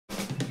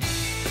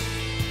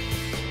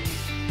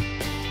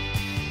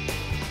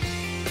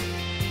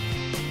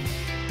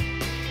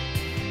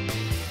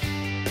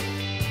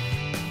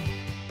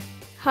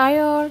Hi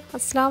all,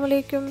 അസ്സാം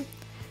വലൈക്കും.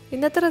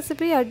 ഇന്നത്തെ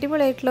റെസിപ്പി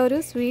അടിപൊളിയായിട്ടുള്ള ഒരു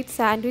സ്വീറ്റ്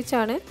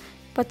സാൻഡ്വിച്ചാണ്.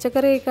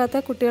 പച്ചക്കറി കഴിക്കാത്ത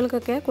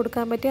കുട്ടികൾക്കൊക്കെ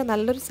കൊടുക്കാൻ പറ്റിയ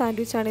നല്ലൊരു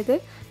സാൻഡ്വിച്ചാണിത്.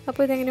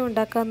 അപ്പോൾ ഇതെങ്ങനെ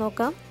ഉണ്ടാക്കാൻ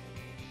നോക്കാം.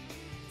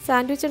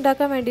 സാൻഡ്വിച്ച്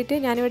ഉണ്ടാക്കാൻ വേണ്ടിയിട്ട്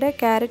ഞാനിവിടെ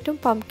ക്യാരറ്റും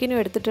പംകിനും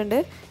എടുത്തിട്ടുണ്ട്.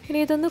 ഇനി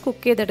ഇതൊന്ന്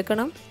കുക്ക്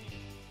ചെയ്തെടുക്കണം.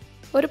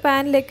 ഒരു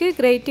പാനിലേക്ക്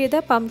ഗ്രേറ്റ് ചെയ്ത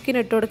പംകിൻ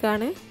ഇട്ട്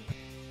കൊടുക്കുകയാണ്.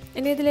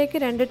 ഇനി ഇതിലേക്ക്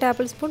 2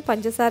 ടേബിൾ സ്പൂൺ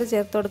പഞ്ചസാര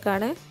ചേർത്ത്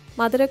കൊടുക്കുകയാണ്.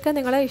 മധുരമൊക്കെ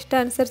നിങ്ങളെ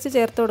ഇഷ്ടമനുസരിച്ച്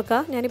ചേർത്ത്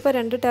കൊടുക്കുക. ഞാനിപ്പോൾ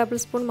 2 ടേബിൾ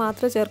സ്പൂൺ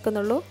മാത്രമേ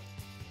ചേർക്കുന്നുള്ളൂ.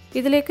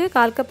 ഇതിലേക്ക്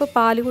 1/4 കപ്പ്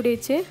പാൽ കൂടി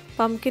ഒഴിച്ച്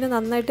പംകിന്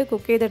നന്നായിട്ട്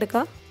കുക്ക്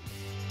ചെയ്തെടുക്കാം.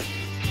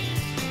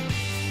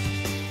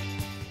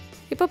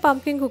 ഇപ്പോൾ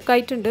പംകിൻ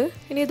കുക്കായിട്ടുണ്ട്.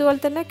 ഇനി ഇതുപോലെ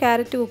തന്നെ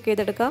ക്യാരറ്റ് കുക്ക്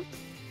ചെയ്തെടുക്കാം.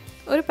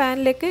 ഒരു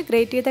പാനിലേക്ക്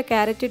ഗ്രേറ്റ് ചെയ്ത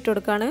ക്യാരറ്റ് ഇട്ട്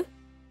കൊടുക്കുകയാണ്.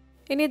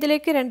 ഇനി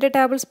ഇതിലേക്ക് 2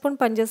 ടേബിൾ സ്പൂൺ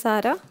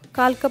പഞ്ചസാര,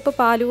 1/4 കപ്പ്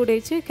പാൽ കൂടി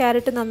ഒഴിച്ച്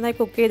ക്യാരറ്റ് നന്നായി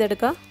കുക്ക്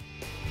ചെയ്തെടുക്കാം.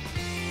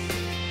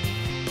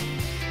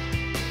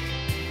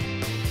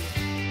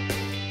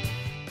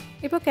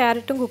 ഇപ്പോൾ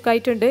ക്യാരറ്റും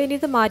കുക്കായിട്ടുണ്ട്. ഇനി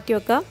ഇത് മാറ്റി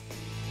വെക്കാം.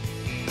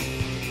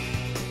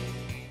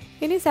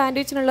 ഇനി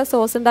സാൻഡ്വിച്ചിനുള്ള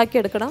സോസ് ഉണ്ടാക്കി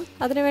എടുക്കണം.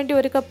 അതിനുവേണ്ടി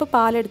 1 കപ്പ്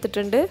പാൽ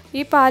എടുത്തിട്ടുണ്ട്.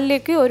 ഈ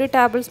പാലിലേക്ക് 1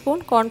 ടേബിൾ സ്പൂൺ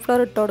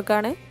കോൺഫ്ലവർ ഇട്ട്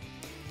കൊടുക്കുകയാണ്.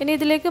 ഇനി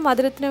ഇതിലേക്ക്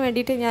മധുരത്തിന്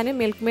വേണ്ടിയിട്ട് ഞാൻ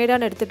മിൽക്ക്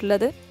മെയ്ഡാണ്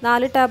എടുത്തിട്ടുള്ളത്.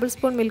 4 ടേബിൾ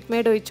സ്പൂൺ മിൽക്ക്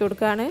മെയ്ഡ് ഒഴിച്ച്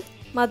കൊടുക്കുകയാണ്.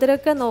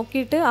 മധുരമൊക്കെ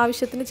നോക്കിയിട്ട്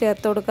ആവശ്യത്തിന്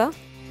ചേർത്ത് കൊടുക്കുക.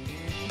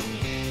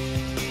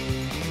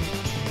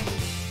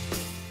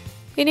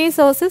 ഇനി ഈ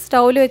സോസ്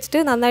സ്റ്റൗവിൽ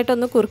വെച്ചിട്ട്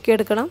നന്നായിട്ടൊന്ന്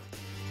കുറുക്കിയെടുക്കണം.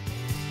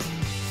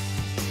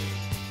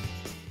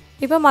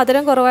 ഇപ്പോൾ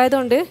മധുരം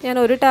കുറവായതുകൊണ്ട് ഞാൻ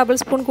 1 ടേബിൾ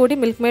സ്പൂൺ കൂടി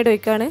മിൽക്ക് മെയ്ഡ്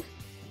ഒഴിക്കുകയാണ്.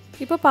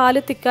 ഇപ്പോൾ പാല്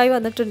തിക്കായി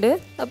വന്നിട്ടുണ്ട്.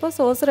 അപ്പോൾ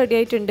സോസ് റെഡി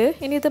ആയിട്ടുണ്ട്.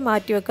 ഇനി ഇത്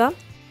മാറ്റി വെക്കാം.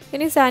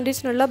 ഇനി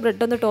സാൻഡ്വിച്ചിനുള്ള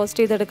ബ്രെഡ് ഒന്ന് ടോസ്റ്റ്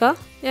ചെയ്തെടുക്കാം.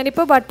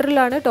 ഞാനിപ്പോൾ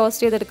ബട്ടറിലാണ്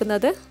ടോസ്റ്റ്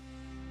ചെയ്തെടുക്കുന്നത്.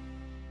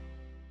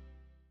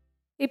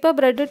 ഇപ്പോൾ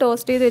ബ്രെഡ്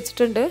ടോസ്റ്റ് ചെയ്ത്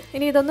വെച്ചിട്ടുണ്ട്.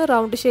 ഇനി ഇതൊന്ന്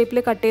റൗണ്ട് ഷേപ്പിൽ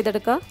കട്ട്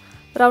ചെയ്തെടുക്കാം.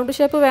 റൗണ്ട്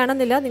ഷേപ്പ്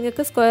വേണമെന്നില്ല,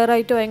 നിങ്ങൾക്ക് സ്ക്വയർ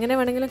ആയിട്ടോ എങ്ങനെ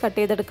വേണമെങ്കിലും കട്ട്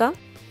ചെയ്തെടുക്കാം.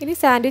 ഇനി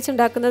സാൻഡ്വിച്ച്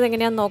ഉണ്ടാക്കുന്നത്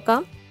എങ്ങനെയാണെന്ന്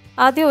നോക്കാം.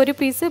 ആദ്യം ഒരു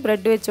പീസ്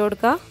ബ്രെഡ് വെച്ച്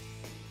കൊടുക്കുക.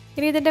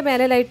 ഇനി ഇതിൻ്റെ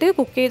മേലിലായിട്ട്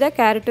കുക്ക് ചെയ്ത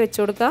ക്യാരറ്റ് വെച്ച്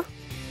കൊടുക്കുക.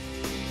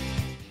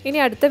 ഇനി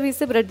അടുത്ത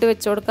പീസ് ബ്രെഡ്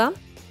വെച്ച് കൊടുക്കാം.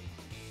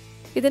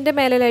 ഇതിൻ്റെ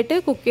മേലിലായിട്ട്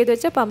കുക്ക് ചെയ്ത്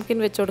വെച്ച പംകിൻ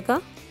വെച്ച് കൊടുക്കുക.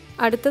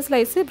 അടുത്ത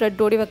സ്ലൈസ് ബ്രെഡ്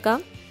കൂടി വെക്കാം.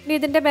 ഇനി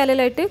ഇതിൻ്റെ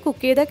മേലിലായിട്ട്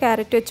കുക്ക് ചെയ്ത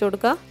ക്യാരറ്റ് വെച്ച്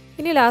കൊടുക്കുക.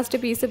 ഇനി ലാസ്റ്റ്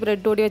പീസ്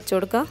ബ്രെഡ് കൂടി വെച്ച്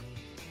കൊടുക്കുക.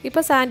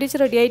 ഇപ്പോൾ സാൻഡ്വിച്ച്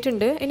റെഡി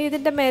ആയിട്ടുണ്ട്. ഇനി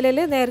ഇതിൻ്റെ മേലിൽ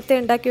നേരത്തെ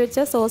ഉണ്ടാക്കി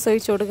വെച്ച സോസ്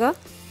ഒഴിച്ച് കൊടുക്കുക.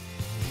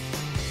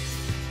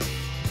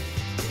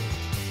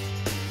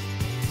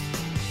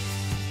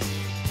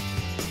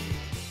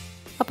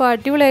 അപ്പോൾ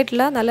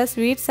അടിപൊളിയായിട്ടുള്ള നല്ല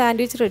സ്വീറ്റ്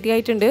സാൻഡ്വിച്ച് റെഡി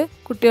ആയിട്ടുണ്ട്.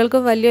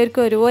 കുട്ടികൾക്കും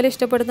വലിയവർക്കും ഒരുപോലെ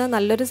ഇഷ്ടപ്പെടുന്ന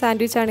നല്ലൊരു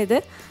സാൻഡ്വിച്ചാണിത്.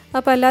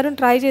 അപ്പോൾ എല്ലാവരും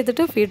ട്രൈ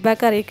ചെയ്തിട്ട്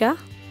ഫീഡ്ബാക്ക് അറിയിക്കുക.